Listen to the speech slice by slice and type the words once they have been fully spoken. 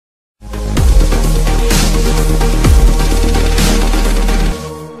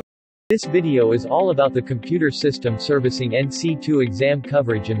This video is all about the computer system servicing NCII exam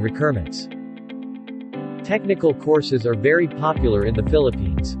coverage and requirements. Technical courses are very popular in the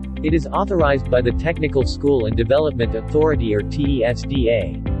Philippines. It is authorized by the Technical School and Development Authority or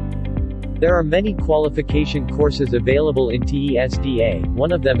TESDA. There are many qualification courses available in TESDA.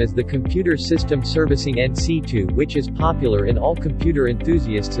 One of them is the Computer System Servicing NCII, which is popular in all computer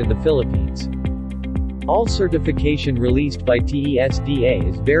enthusiasts in the Philippines. All certification released by TESDA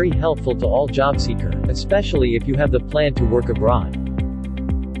is very helpful to all job seeker, especially if you have the plan to work abroad.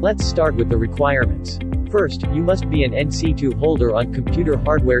 Let's start with the requirements. First, you must be an NCII holder on computer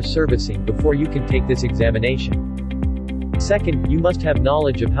hardware servicing before you can take this examination. Second, you must have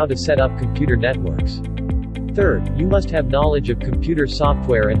knowledge of how to set up computer networks. Third, you must have knowledge of computer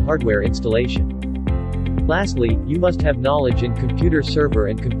software and hardware installation. Lastly, you must have knowledge in computer server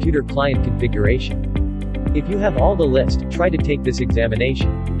and computer client configuration. If you have all the list, try to take this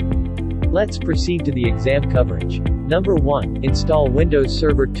examination. Let's proceed to the exam coverage. Number 1. Install Windows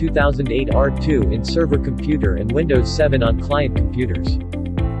Server 2008 R2 in server computer and Windows 7 on client computers.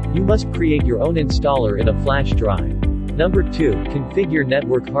 You must create your own installer in a flash drive. Number 2. Configure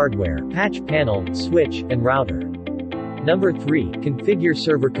network hardware, patch panel, switch, and router. Number 3. Configure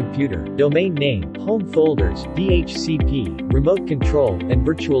server computer, domain name, home folders, DHCP, remote control, and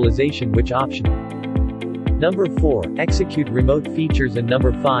virtualization which optional. Number 4. Execute remote features, and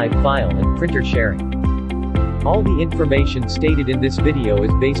Number 5. File and printer sharing. All the information stated in this video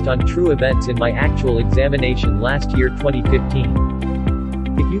is based on true events in my actual examination last year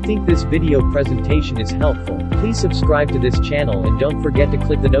 2015. If you think this video presentation is helpful, please subscribe to this channel and don't forget to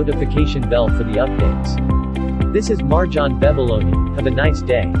click the notification bell for the updates. This is Marjan Bebaloni. Have a nice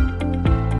day.